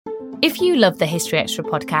If you love the History Extra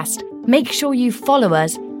podcast, make sure you follow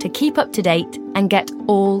us to keep up to date and get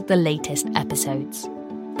all the latest episodes.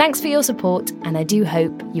 Thanks for your support, and I do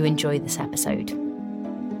hope you enjoy this episode.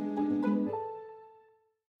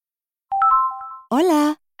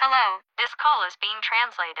 Hola. Hello, this call is being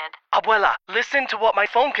translated. Abuela, listen to what my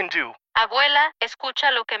phone can do. Abuela,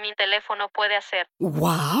 escucha lo que mi teléfono puede hacer.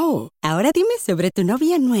 Wow. Ahora dime sobre tu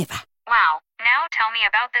novia nueva. Wow, now tell me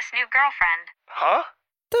about this new girlfriend. Huh?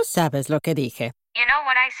 Tú sabes lo que dije. You know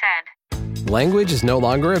what I said. Language is no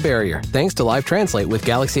longer a barrier thanks to Live Translate with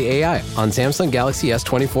Galaxy AI on Samsung Galaxy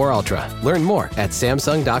S24 Ultra. Learn more at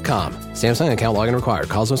Samsung.com. Samsung account login required.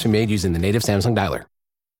 Calls must be made using the native Samsung dialer.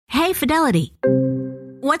 Hey, Fidelity.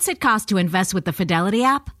 What's it cost to invest with the Fidelity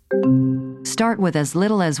app? Start with as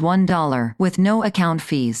little as $1 with no account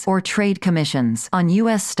fees or trade commissions on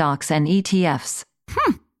U.S. stocks and ETFs.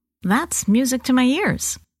 That's music to my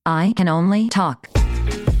ears. I can only talk.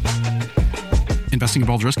 Investing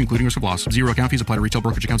involves risk, including risk of loss. Zero account fees apply to retail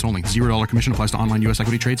brokerage accounts only. $0 commission applies to online U.S.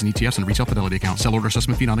 equity trades and ETFs and retail Fidelity accounts. Sell order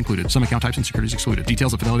assessment fee not included. Some account types and securities excluded.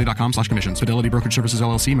 Details at fidelity.com/commissions. Fidelity Brokerage Services,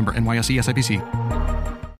 LLC, member NYSE SIPC.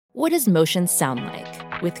 What does motion sound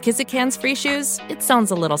like? With Kizikans free shoes, it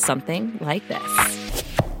sounds a little something like this.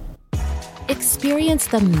 Experience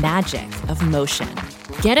the magic of motion.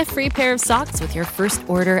 Get a free pair of socks with your first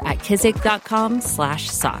order at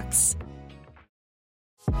kizik.com/socks.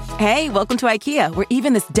 Hey, welcome to IKEA, where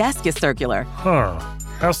even this desk is circular. Huh.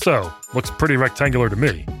 How so? Looks pretty rectangular to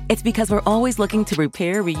me. It's because we're always looking to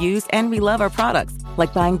repair, reuse, and relove our products,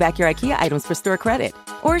 like buying back your IKEA items for store credit.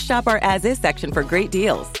 Or shop our as-is section for great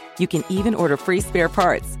deals. You can even order free spare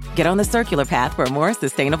parts. Get on the circular path for a more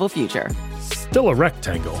sustainable future. Still a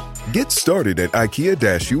rectangle. Get started at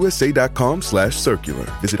IKEA-USA.com/circular.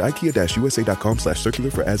 Visit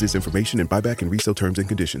IKEA-USA.com/circular for as-is information and buyback and resale terms and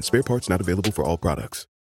conditions. Spare parts not available for all products.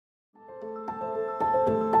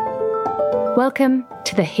 Welcome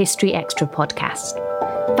to the History Extra podcast.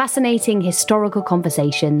 Fascinating historical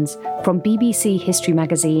conversations from BBC History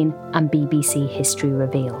Magazine and BBC History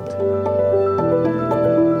Revealed.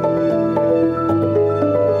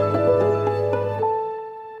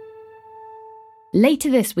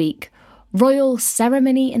 Later this week, royal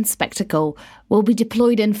ceremony and spectacle will be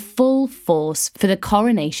deployed in full force for the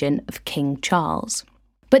coronation of King Charles.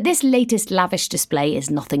 But this latest lavish display is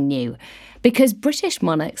nothing new, because British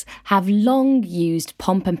monarchs have long used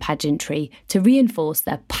pomp and pageantry to reinforce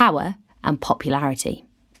their power and popularity.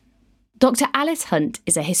 Dr. Alice Hunt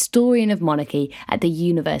is a historian of monarchy at the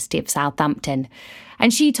University of Southampton,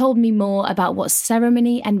 and she told me more about what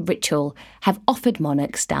ceremony and ritual have offered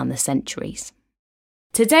monarchs down the centuries.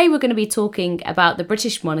 Today we're going to be talking about the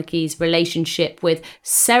British monarchy's relationship with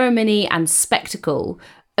ceremony and spectacle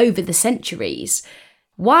over the centuries.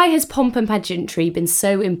 Why has pomp and pageantry been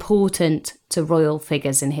so important to royal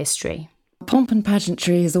figures in history? Pomp and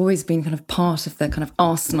pageantry has always been kind of part of the kind of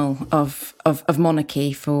arsenal of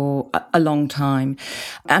monarchy for a long time,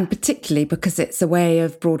 and particularly because it's a way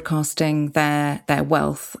of broadcasting their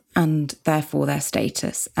wealth and therefore their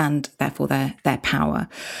status and therefore their power.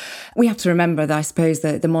 We have to remember that I suppose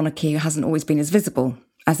that the monarchy hasn't always been as visible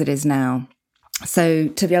as it is now. So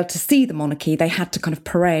to be able to see the monarchy, they had to kind of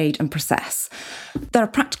parade and process. There are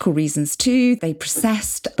practical reasons too. They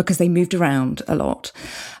processed because they moved around a lot.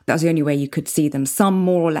 That was the only way you could see them, some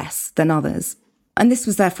more or less than others. And this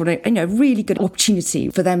was therefore a really good opportunity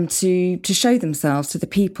for them to show themselves to the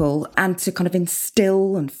people and to kind of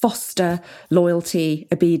instill and foster loyalty,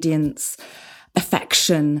 obedience,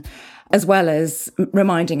 affection, as well as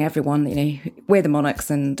reminding everyone, we're the monarchs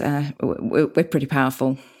and we're pretty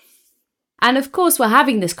powerful. And of course, we're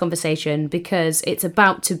having this conversation because it's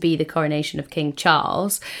about to be the coronation of King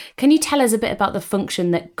Charles. Can you tell us a bit about the function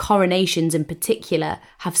that coronations in particular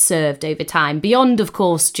have served over time, beyond, of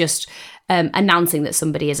course, just announcing that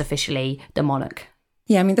somebody is officially the monarch?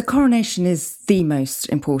 Yeah, I mean, the coronation is the most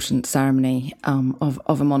important ceremony of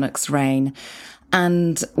a monarch's reign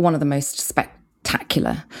and one of the most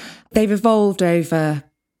spectacular. They've evolved over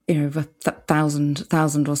over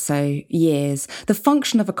 1,000 or so years. The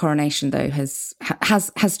function of a coronation, though, has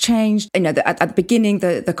changed. At the beginning,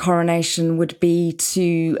 the coronation would be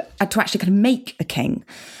to actually kind of make a king,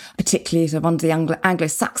 particularly sort of under the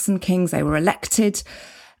Anglo-Saxon kings. They were elected,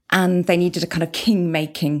 and they needed a kind of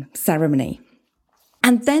king-making ceremony.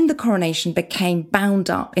 And then the coronation became bound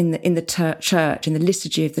up in the church, in the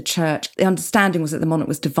liturgy of the church. The understanding was that the monarch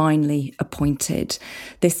was divinely appointed.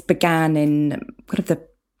 This began in kind of the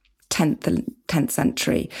 10th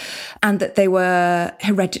century, and that they were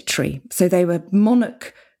hereditary. So they were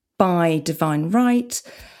monarch by divine right,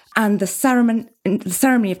 And the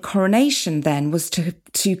ceremony of coronation then was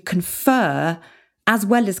to confer, as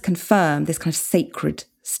well as confirm, this kind of sacred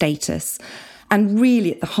status. And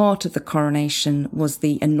really at the heart of the coronation was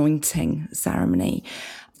the anointing ceremony.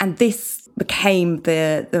 And this became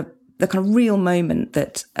the kind of real moment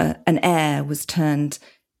that an heir was turned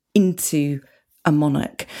into a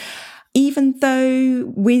monarch. Even though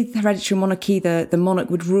with hereditary monarchy, the monarch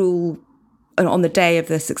would rule on the day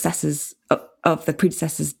of of the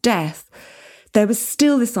predecessor's death, there was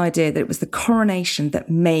still this idea that it was the coronation that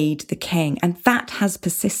made the king. And that has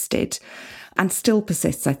persisted and still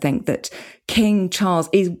persists, I think, that King Charles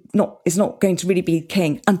is not going to really be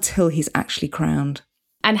king until he's actually crowned.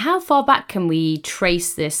 And how far back can we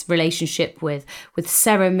trace this relationship with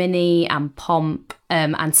ceremony and pomp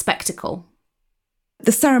and spectacle?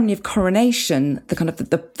 The ceremony of coronation,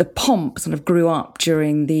 the pomp sort of grew up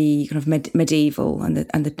during the kind of medieval and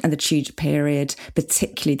the Tudor period.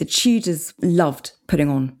 Particularly, the Tudors loved putting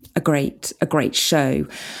on a great show.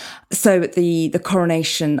 So at the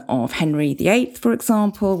coronation of Henry VIII, for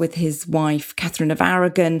example, with his wife Catherine of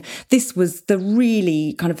Aragon, this was the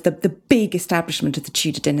really kind of the big establishment of the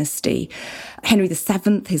Tudor dynasty. Henry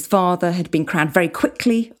VII, his father, had been crowned very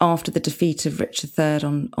quickly after the defeat of Richard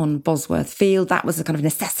III on Bosworth Field. That was a kind of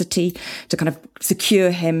necessity to kind of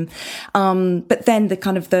secure him. But then the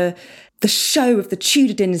show of the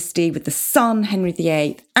Tudor dynasty with the son, Henry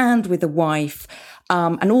VIII, and with the wife,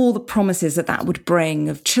 and all the promises that would bring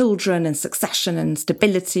of children and succession and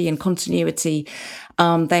stability and continuity.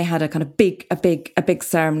 They had a kind of big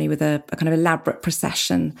ceremony with a kind of elaborate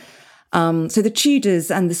procession. So the Tudors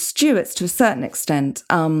and the Stuarts, to a certain extent,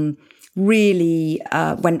 really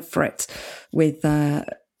went for it with the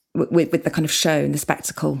kind of show and the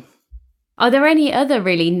spectacle. Are there any other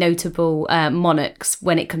really notable monarchs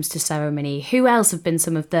when it comes to ceremony? Who else have been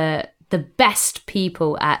some of the best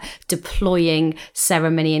people at deploying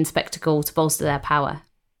ceremony and spectacle to bolster their power?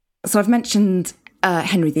 So I've mentioned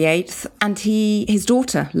Henry VIII, and his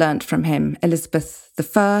daughter learnt from him, Elizabeth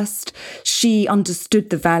I. She understood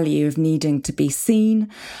the value of needing to be seen.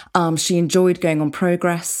 She enjoyed going on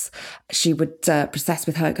progress. She would process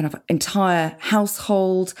with her kind of entire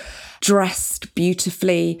household, dressed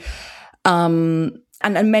beautifully.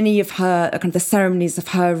 And many of her kind of the ceremonies of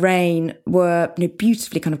her reign were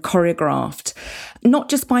beautifully kind of choreographed, not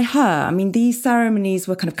just by her. I mean, these ceremonies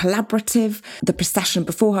were kind of collaborative. The procession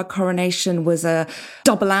before her coronation was a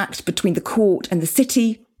double act between the court and the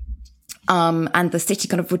city, and the city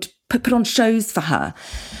kind of would put on shows for her.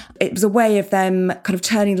 It was a way of them kind of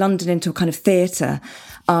turning London into a kind of theatre.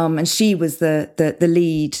 And she was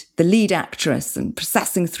the lead actress and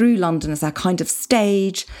processing through London as a kind of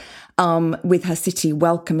stage. With her city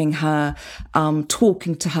welcoming her,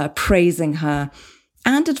 talking to her, praising her,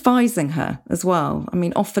 and advising her as well. I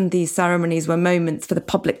mean, often these ceremonies were moments for the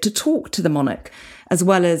public to talk to the monarch, as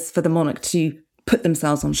well as for the monarch to put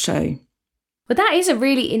themselves on show. But that is a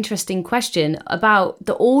really interesting question about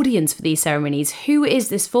the audience for these ceremonies. Who is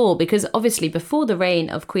this for? Because obviously before the reign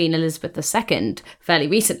of Queen Elizabeth II, fairly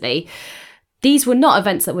recently, these were not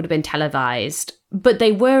events that would have been televised, but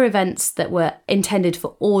they were events that were intended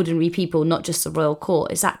for ordinary people, not just the royal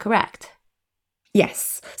court. Is that correct?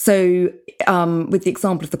 Yes. So with the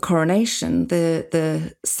example of the coronation,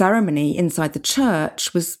 the ceremony inside the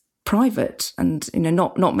church was private, and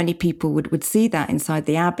not many people would see that inside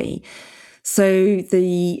the abbey. So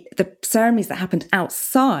the ceremonies that happened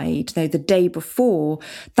outside, the day before,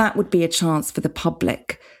 that would be a chance for the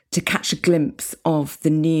public to catch a glimpse of the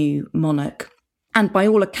new monarch. And by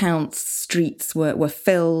all accounts, streets were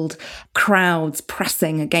filled, crowds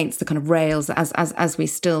pressing against the kind of rails as we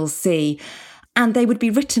still see. And they would be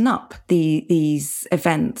written up, these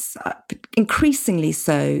events, increasingly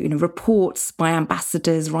so, reports by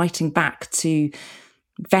ambassadors writing back to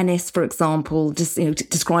Venice, for example, just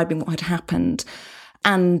describing what had happened.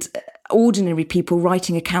 And ordinary people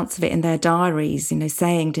writing accounts of it in their diaries,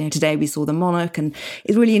 saying, today we saw the monarch. And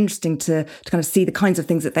it's really interesting to kind of see the kinds of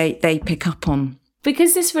things that they pick up on.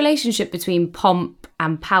 Because this relationship between pomp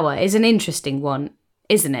and power is an interesting one,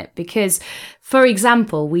 isn't it? Because, for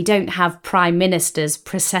example, we don't have prime ministers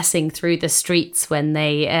processing through the streets when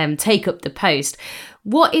they take up the post.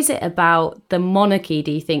 What is it about the monarchy,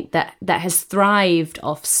 do you think, that has thrived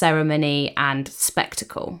off ceremony and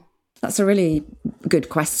spectacle? That's a really good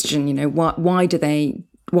question. Why do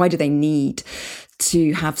they need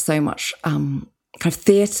to have so much kind of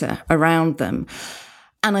theatre around them?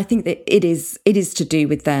 And I think that it is to do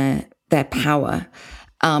with their power.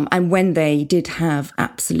 And when they did have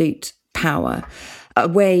absolute power, a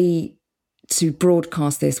way to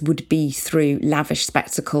broadcast this would be through lavish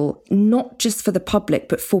spectacle, not just for the public,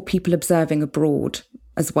 but for people observing abroad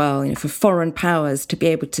as well, for foreign powers to be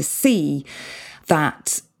able to see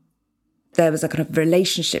that there was a kind of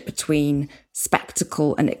relationship between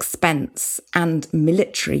spectacle and expense and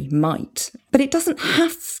military might. But it doesn't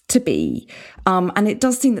have to be. And it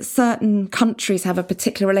does seem that certain countries have a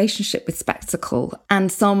particular relationship with spectacle, and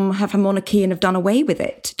some have a monarchy and have done away with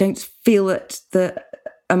it. Don't feel that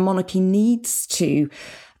a monarchy needs to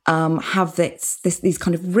have these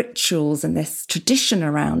kind of rituals and this tradition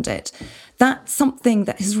around it. That's something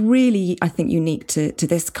that is really, I think, unique to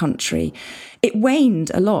this country. It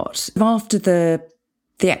waned a lot after the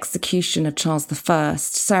execution of Charles I.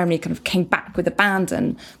 Ceremony kind of came back with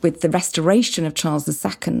abandon with the restoration of Charles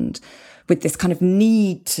II, with this kind of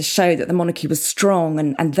need to show that the monarchy was strong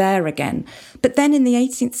and there again. But then in the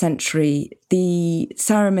 18th century, the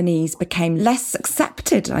ceremonies became less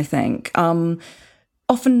accepted, I think.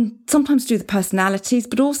 Often, sometimes due to the personalities,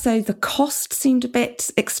 but also the cost seemed a bit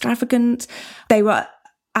extravagant. They were,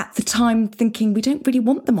 at the time, thinking, we don't really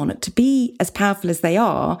want the monarch to be as powerful as they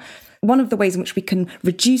are. One of the ways in which we can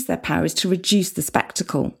reduce their power is to reduce the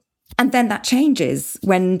spectacle. And then that changes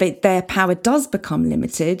when their power does become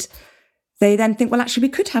limited. They then think, well, actually, we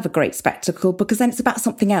could have a great spectacle, because then it's about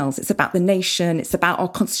something else. It's about the nation. It's about our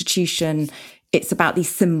constitution. It's about these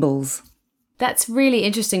symbols. That's really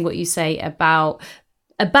interesting what you say about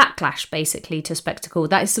a backlash, basically, to spectacle.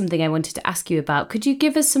 That is something I wanted to ask you about. Could you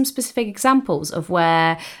give us some specific examples of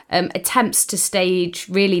where attempts to stage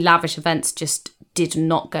really lavish events just did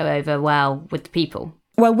not go over well with the people?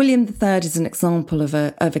 Well, William III is an example of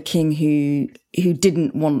a king who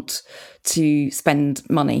didn't want to spend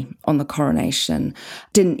money on the coronation,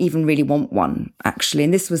 didn't even really want one, actually.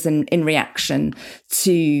 And this was in reaction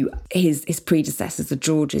to his predecessors, the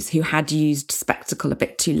Georges, who had used spectacle a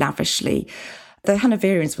bit too lavishly. The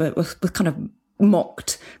Hanoverians were kind of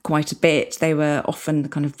mocked quite a bit. They were often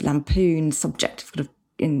kind of lampooned, subject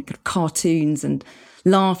in cartoons, and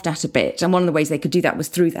laughed at a bit. And one of the ways they could do that was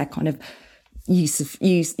through their kind of use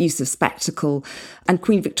of spectacle. And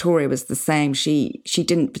Queen Victoria was the same. She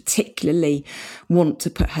didn't particularly want to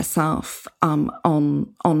put herself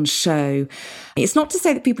on show. It's not to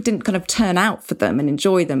say that people didn't kind of turn out for them and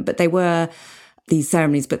enjoy them, but they were these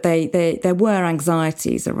ceremonies, but there were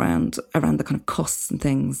anxieties around the kind of costs and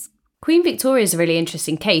things. Queen Victoria is a really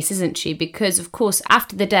interesting case, isn't she? Because, of course,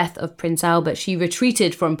 after the death of Prince Albert, she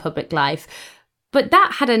retreated from public life. But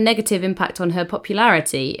that had a negative impact on her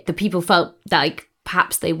popularity. The people felt like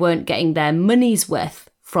perhaps they weren't getting their money's worth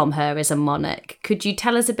from her as a monarch. Could you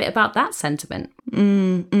tell us a bit about that sentiment?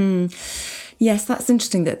 Yes, that's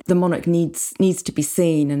interesting that the monarch needs to be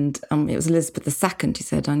seen. And it was Elizabeth II who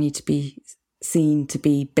said, I need to be seen to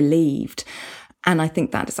be believed. And I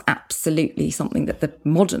think that is absolutely something that the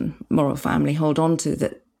modern royal family hold on to,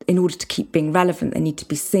 that in order to keep being relevant, they need to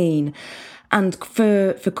be seen. And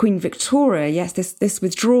for Queen Victoria, yes, this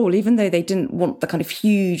withdrawal, even though they didn't want the kind of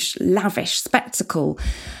huge, lavish spectacle,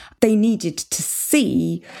 they needed to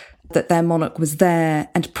see that their monarch was there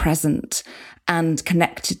and present and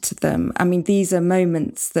connected to them. I mean, these are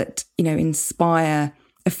moments that, inspire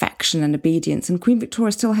affection and obedience. And Queen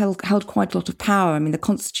Victoria still held quite a lot of power. I mean, the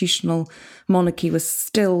constitutional monarchy was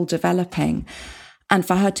still developing. And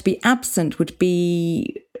for her to be absent would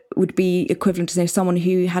be equivalent to someone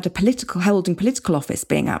who had holding political office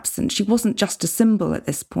being absent. She wasn't just a symbol at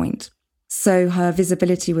this point. So her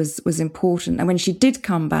visibility was important. And when she did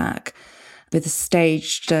come back with a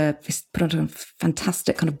staged, put on a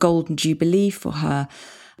fantastic kind of golden jubilee for her,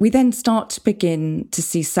 we then start to begin to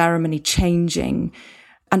see ceremony changing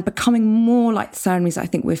and becoming more like the ceremonies I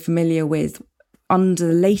think we're familiar with under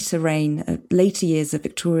the later years of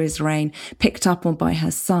Victoria's reign, picked up on by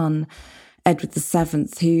her son, Edward VII,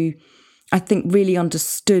 who I think really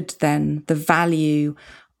understood then the value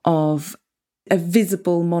of a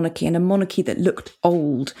visible monarchy, and a monarchy that looked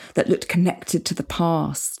old, that looked connected to the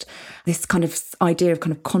past. This kind of idea of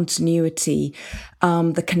kind of continuity,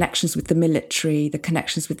 the connections with the military, the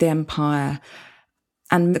connections with the empire,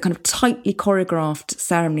 and the kind of tightly choreographed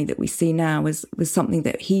ceremony that we see now was something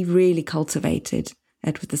that he really cultivated,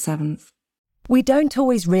 Edward VII. We don't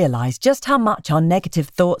always realise just how much our negative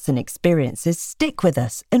thoughts and experiences stick with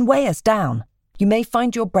us and weigh us down. You may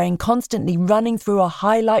find your brain constantly running through a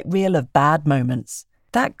highlight reel of bad moments.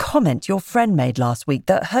 That comment your friend made last week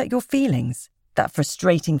that hurt your feelings. That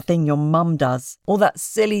frustrating thing your mum does. Or that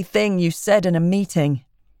silly thing you said in a meeting.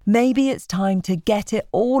 Maybe it's time to get it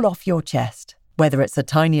all off your chest. Whether it's a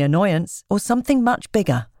tiny annoyance or something much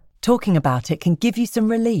bigger, talking about it can give you some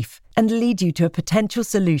relief and lead you to a potential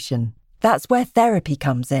solution. That's where therapy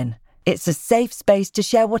comes in. It's a safe space to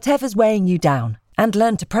share whatever's weighing you down and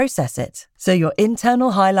learn to process it, so your internal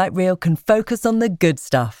highlight reel can focus on the good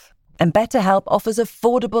stuff. And BetterHelp offers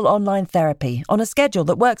affordable online therapy on a schedule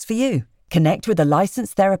that works for you. Connect with a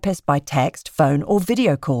licensed therapist by text, phone, or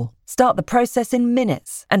video call. Start the process in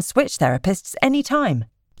minutes and switch therapists anytime.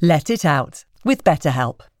 Let it out with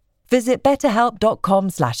BetterHelp. Visit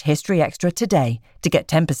betterhelp.com/historyextra today to get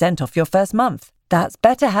 10% off your first month. That's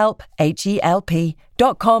BetterHelp,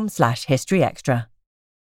 HELP.com/historyextra.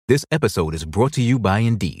 This episode is brought to you by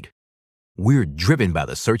Indeed. We're driven by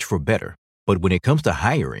the search for better, but when it comes to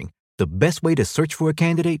hiring, the best way to search for a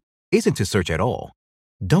candidate isn't to search at all.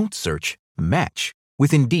 Don't search, match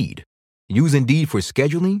with Indeed. Use Indeed for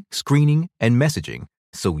scheduling, screening, and messaging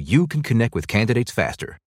so you can connect with candidates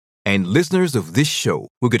faster. And listeners of this show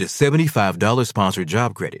will get a $75 sponsored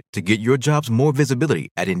job credit to get your jobs more visibility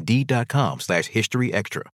at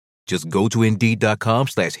Indeed.com/historyextra. Just go to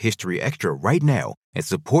Indeed.com/historyextra right now and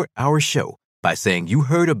support our show by saying you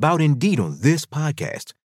heard about Indeed on this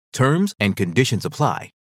podcast. Terms and conditions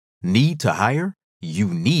apply. Need to hire?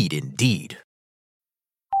 You need Indeed.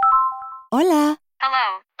 Hola.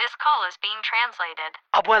 Hello, this call is being translated.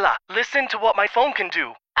 Abuela, listen to what my phone can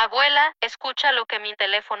do. Abuela, escucha lo que mi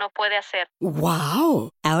teléfono puede hacer.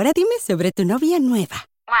 ¡Wow! Ahora dime sobre tu novia nueva.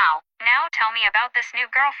 Wow, now tell me about this new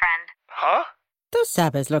girlfriend. Huh? Tú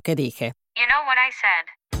sabes lo que dije. You know what I said.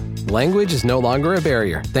 Language is no longer a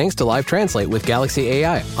barrier thanks to Live Translate with Galaxy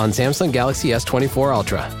AI on Samsung Galaxy S24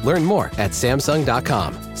 Ultra. Learn more at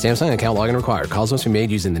Samsung.com. Samsung account login required. Calls must be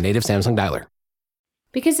made using the native Samsung dialer.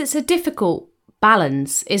 Because it's a difficult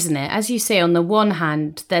balance, isn't it? As you say, on the one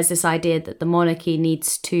hand, there's this idea that the monarchy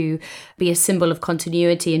needs to be a symbol of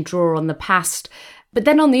continuity and draw on the past. But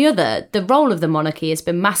then on the other, the role of the monarchy has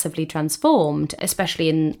been massively transformed, especially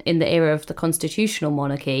in the era of the constitutional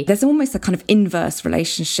monarchy. There's almost a kind of inverse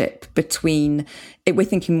relationship between, we're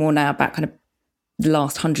thinking more now about kind of the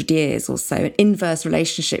last 100 years or so, an inverse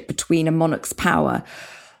relationship between a monarch's power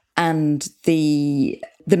and the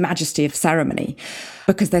majesty of ceremony,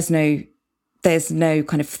 because there's no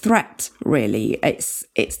kind of threat, really. It's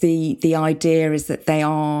the idea is that they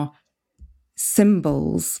are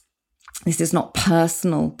symbols. This is not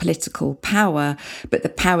personal political power, but the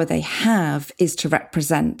power they have is to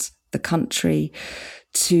represent the country,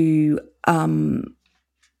 to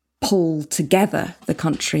pull together the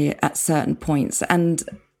country at certain points. And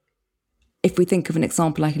if we think of an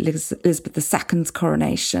example like Elizabeth II's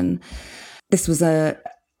coronation, this was a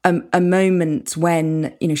moment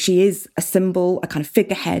when, she is a symbol, a kind of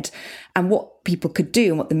figurehead, and what people could do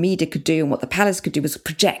and what the media could do and what the palace could do was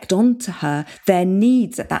project onto her their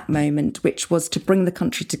needs at that moment, which was to bring the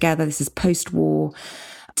country together. This is post-war,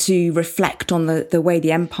 to reflect on the way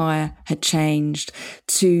the empire had changed,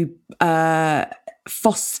 to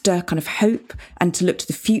foster kind of hope and to look to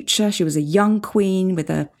the future. She was a young queen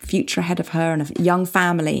with a future ahead of her and a young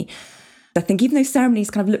family. I think even though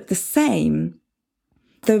ceremonies kind of look the same,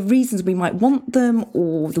 the reasons we might want them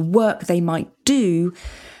or the work they might do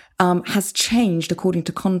has changed according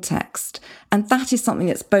to context. And that is something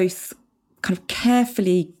that's both kind of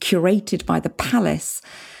carefully curated by the palace,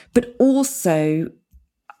 but also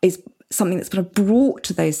is something that's kind of brought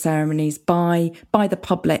to those ceremonies by the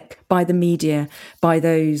public, by the media, by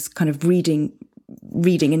those kind of reading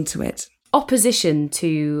into it. Opposition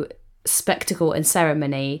to spectacle and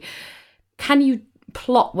ceremony, can you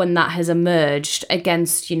plot when that has emerged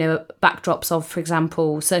against, backdrops of, for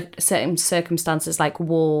example, certain circumstances like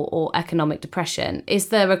war or economic depression? Is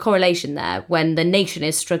there a correlation there? When the nation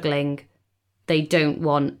is struggling, they don't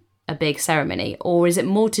want a big ceremony? Or is it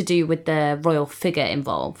more to do with the royal figure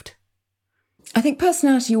involved? I think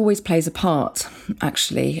personality always plays a part,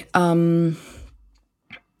 actually.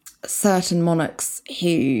 Certain monarchs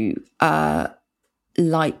who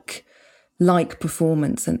like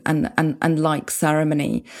performance and like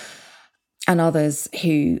ceremony, and others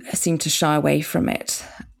who seem to shy away from it.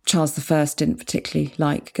 Charles I didn't particularly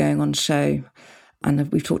like going on show,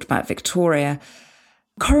 and we've talked about Victoria.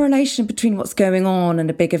 Correlation between what's going on and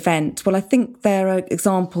a big event. Well, I think there are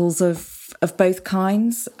examples of both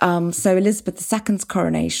kinds. So Elizabeth II's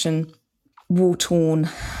coronation, war-torn,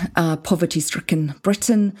 poverty-stricken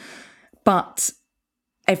Britain, but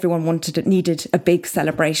everyone needed a big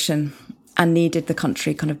celebration and needed the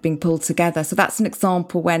country kind of being pulled together. So that's an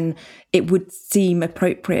example when it would seem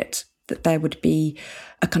appropriate that there would be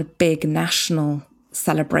a kind of big national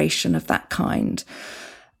celebration of that kind.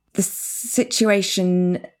 The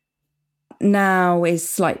situation now is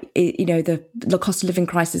slightly, the cost of living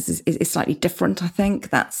crisis is slightly different, I think.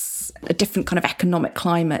 That's a different kind of economic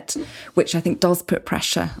climate, which I think does put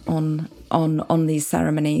pressure on these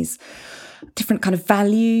ceremonies. Different kind of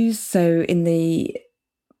values. So in the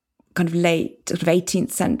kind of late sort of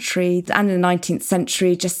 18th century and in the 19th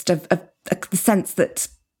century, just the sense that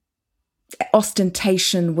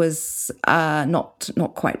ostentation was not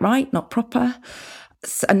quite right, not proper.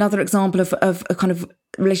 Another example of a kind of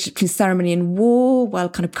relationship between ceremony and war, well,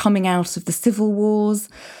 kind of coming out of the civil wars.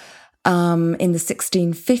 In the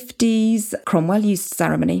 1650s, Cromwell used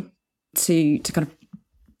ceremony to kind of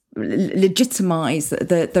legitimise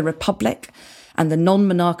the Republic and the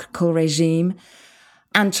non-monarchical regime.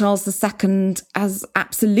 And Charles II has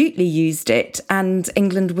absolutely used it. And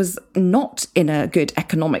England was not in a good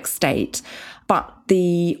economic state. But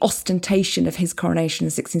the ostentation of his coronation in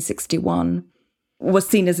 1661 was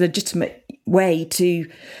seen as a legitimate way to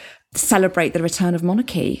celebrate the return of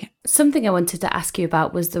monarchy. Something I wanted to ask you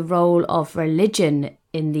about was the role of religion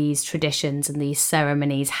in these traditions and these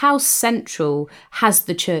ceremonies. How central has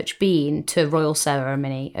the church been to royal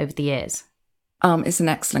ceremony over the years? It's an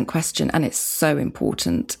excellent question, and it's so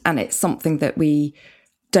important, and it's something that we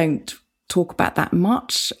don't talk about that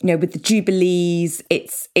much. With the jubilees,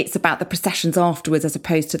 it's about the processions afterwards as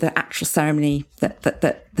opposed to the actual ceremony,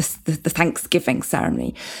 the Thanksgiving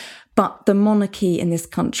ceremony. But the monarchy in this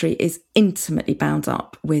country is intimately bound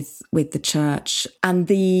up with the church, and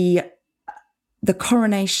the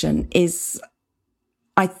coronation is,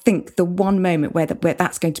 I think, the one moment where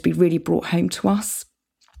that's going to be really brought home to us,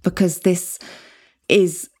 because this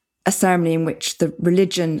is a ceremony in which the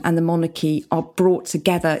religion and the monarchy are brought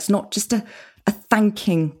together. It's not just a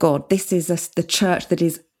thanking God. This is the church that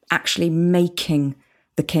is actually making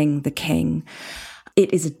the king the king.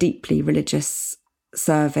 It is a deeply religious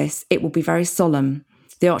service. It will be very solemn.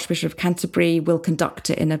 The Archbishop of Canterbury will conduct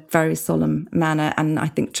it in a very solemn manner, and I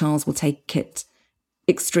think Charles will take it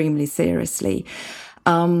extremely seriously.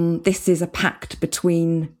 This is a pact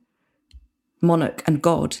between monarch and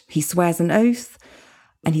God. He swears an oath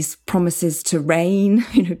and he promises to reign,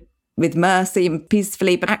 with mercy and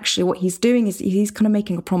peacefully. But actually what he's doing is he's kind of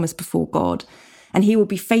making a promise before God, and he will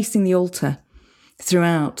be facing the altar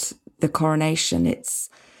throughout the coronation.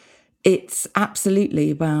 It's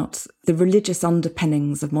absolutely about the religious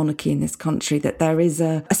underpinnings of monarchy in this country, that there is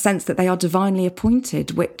a sense that they are divinely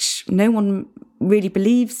appointed, which no one really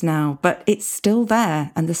believes now, but it's still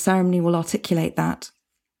there, and the ceremony will articulate that.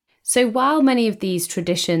 So while many of these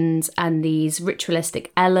traditions and these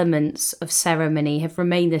ritualistic elements of ceremony have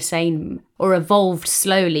remained the same or evolved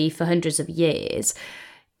slowly for hundreds of years,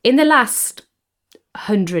 in the last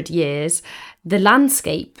 100 years, the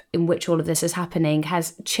landscape in which all of this is happening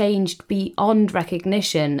has changed beyond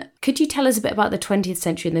recognition. Could you tell us a bit about the 20th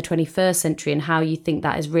century and the 21st century and how you think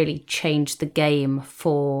that has really changed the game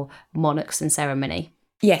for monarchs and ceremony?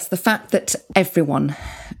 Yes, the fact that everyone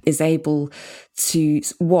is able to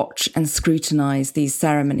watch and scrutinise these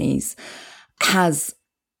ceremonies has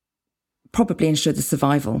probably ensured the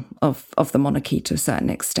survival of the monarchy to a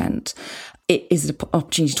certain extent. It is an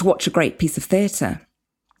opportunity to watch a great piece of theatre,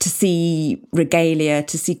 to see regalia,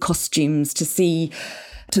 to see costumes, to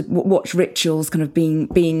watch rituals kind of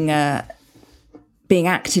being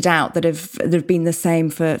acted out that have been the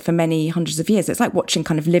same for many hundreds of years. It's like watching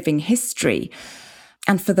kind of living history.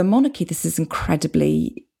 And for the monarchy, this is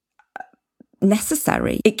incredibly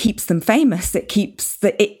necessary. It keeps them famous. It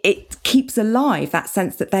keeps alive that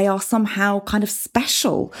sense that they are somehow kind of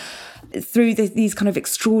special through these kind of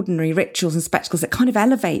extraordinary rituals and spectacles. It kind of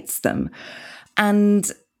elevates them.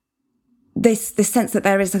 And this sense that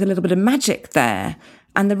there is like a little bit of magic there,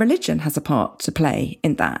 and the religion has a part to play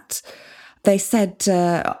in that. They said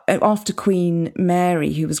after Queen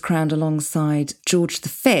Mary, who was crowned alongside George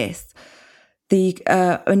V,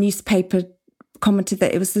 a newspaper commented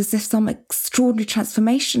that it was as if some extraordinary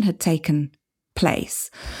transformation had taken place.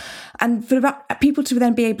 And for people to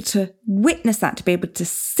then be able to witness that, to be able to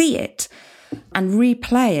see it and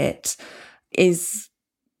replay it is,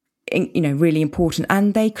 really important.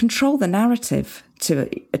 And they control the narrative to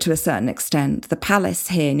a certain extent. The palace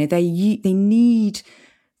here, they need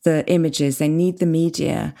the images, they need the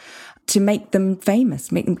media to make them famous,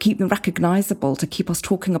 keep them recognisable, to keep us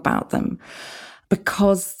talking about them.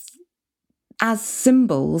 Because as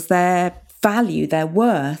symbols, their value, their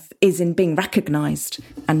worth is in being recognised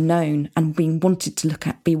and known and being wanted to look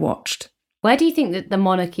at, be watched. Where do you think that the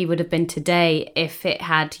monarchy would have been today if it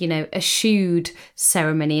had, eschewed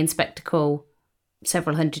ceremony and spectacle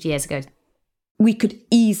several hundred years ago? We could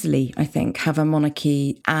easily, I think, have a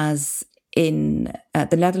monarchy as in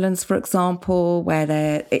the Netherlands, for example,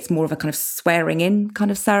 where it's more of a kind of swearing in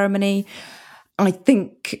kind of ceremony. I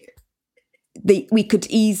think we could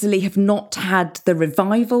easily have not had the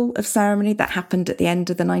revival of ceremony that happened at the end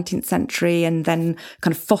of the 19th century and then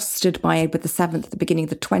kind of fostered by Edward VII at the beginning of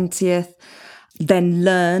the 20th, then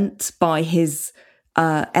learnt by his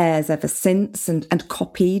heirs ever since and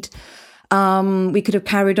copied. We could have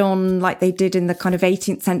carried on like they did in the kind of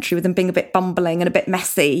 18th century with them being a bit bumbling and a bit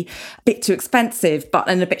messy, a bit too expensive,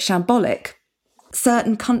 and a bit shambolic.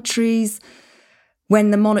 Certain countries,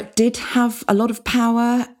 when the monarch did have a lot of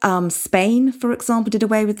power, Spain, for example, did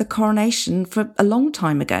away with the coronation for a long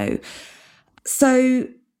time ago. So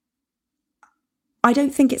I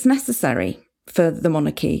don't think it's necessary for the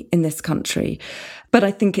monarchy in this country, but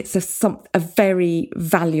I think it's a very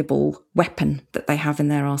valuable weapon that they have in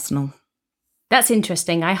their arsenal. That's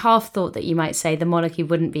interesting. I half thought that you might say the monarchy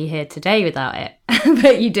wouldn't be here today without it,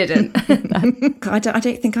 but you didn't. I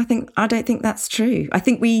don't think that's true. I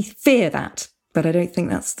think we fear that, but I don't think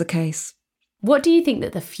that's the case. What do you think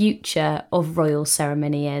that the future of royal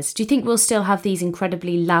ceremony is? Do you think we'll still have these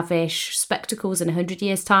incredibly lavish spectacles in 100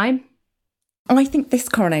 years' time? I think this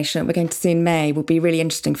coronation we're going to see in May will be really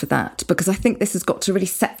interesting for that, because I think this has got to really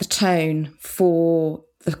set the tone for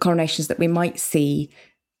the coronations that we might see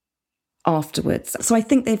afterwards. So I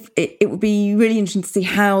think it would be really interesting to see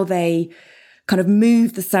how they kind of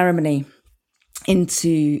move the ceremony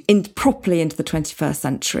properly into the 21st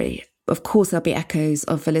century. Of course, there'll be echoes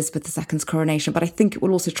of Elizabeth II's coronation, but I think it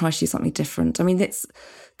will also try to do something different. I mean, it's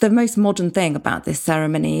the most modern thing about this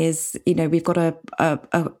ceremony is, we've got a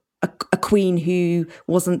queen who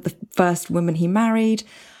wasn't the first woman he married,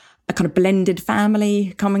 a kind of blended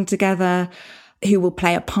family coming together who will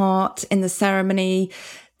play a part in the ceremony.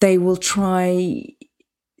 They will try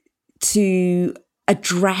to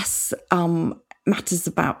address matters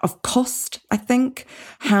of cost, I think,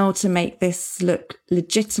 how to make this look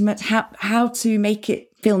legitimate, how to make it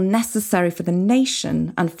feel necessary for the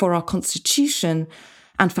nation and for our constitution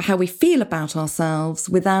and for how we feel about ourselves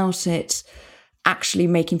without it actually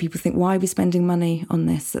making people think, why are we spending money on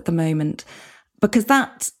this at the moment? Because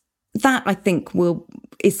that I think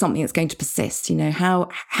is something that's going to persist.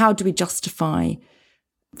 How do we justify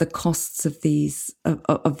the costs of these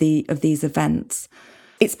events?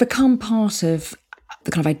 It's become part of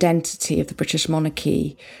the kind of identity of the British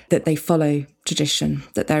monarchy that they follow tradition,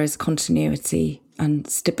 that there is continuity and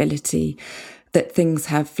stability, that things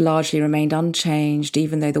have largely remained unchanged,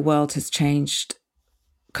 even though the world has changed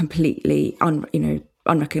completely,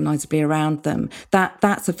 unrecognisably around them.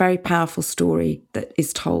 That's a very powerful story that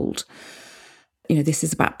is told. This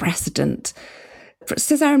is about precedent.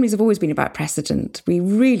 Ceremonies have always been about precedent. We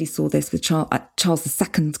really saw this with Charles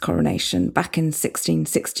II's coronation back in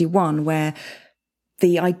 1661, where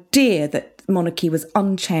the idea that monarchy was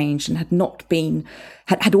unchanged and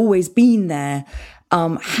had always been there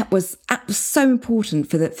was so important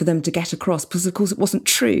for them to get across, because of course it wasn't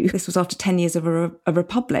true. This was after 10 years of a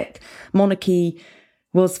republic. Monarchy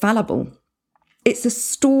was fallible. It's a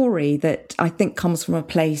story that I think comes from a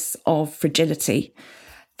place of fragility,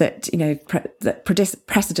 that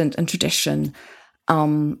precedent and tradition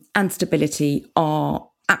and stability are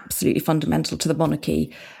absolutely fundamental to the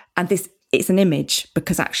monarchy. And it's an image,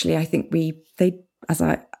 because actually I think as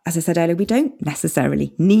I said earlier, we don't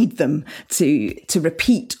necessarily need them to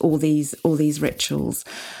repeat all these rituals,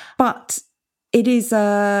 but it is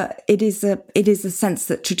a sense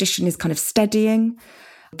that tradition is kind of steadying,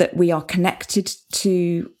 that we are connected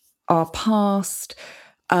to our past,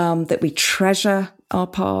 that we treasure our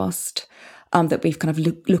past, that we kind of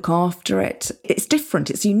look after it. It's different,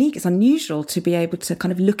 it's unique, it's unusual to be able to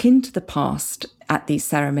kind of look into the past at these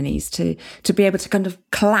ceremonies, to be able to kind of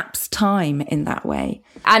collapse time in that way.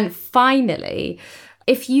 And finally,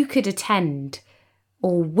 if you could attend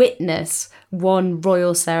or witness one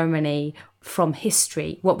royal ceremony from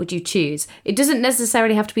history, what would you choose? It doesn't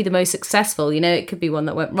necessarily have to be the most successful. It could be one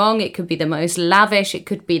that went wrong. It could be the most lavish. It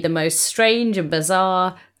could be the most strange and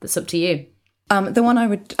bizarre. That's up to you. The one I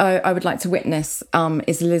would like to witness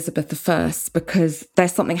is Elizabeth I, because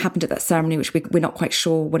there's something happened at that ceremony which we're not quite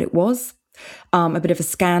sure what it was. A bit of a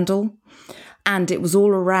scandal. And it was all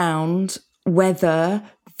around whether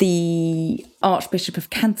the Archbishop of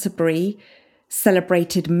Canterbury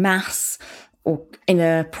celebrated Mass or in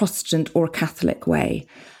a Protestant or a Catholic way.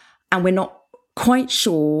 And we're not quite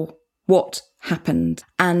sure what happened.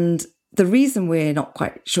 And the reason we're not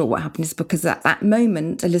quite sure what happened is because at that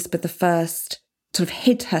moment, Elizabeth I sort of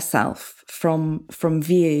hid herself from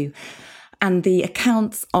view. And the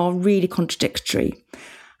accounts are really contradictory.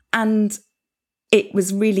 And it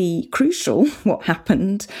was really crucial what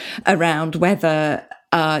happened around whether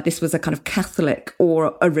this was a kind of Catholic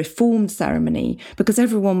or a Reformed ceremony, because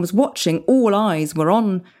everyone was watching. All eyes were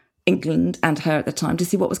on England and her at the time to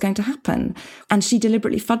see what was going to happen. And she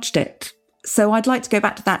deliberately fudged it. So I'd like to go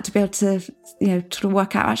back to that to be able to, sort of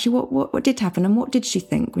work out actually what did happen and what did she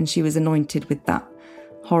think when she was anointed with that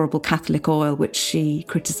horrible Catholic oil, which she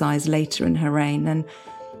criticised later in her reign. And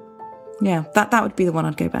yeah, that would be the one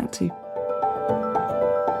I'd go back to.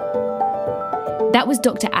 That was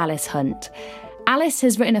Dr. Alice Hunt. Alice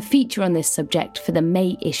has written a feature on this subject for the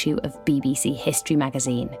May issue of BBC History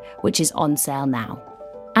magazine, which is on sale now.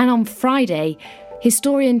 And on Friday,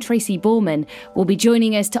 historian Tracy Borman will be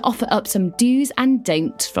joining us to offer up some do's and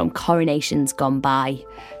don'ts from coronations gone by.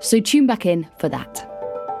 So tune back in for that.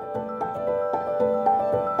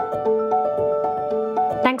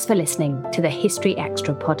 Thanks for listening to the History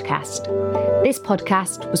Extra podcast. This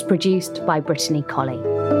podcast was produced by Brittany Colley.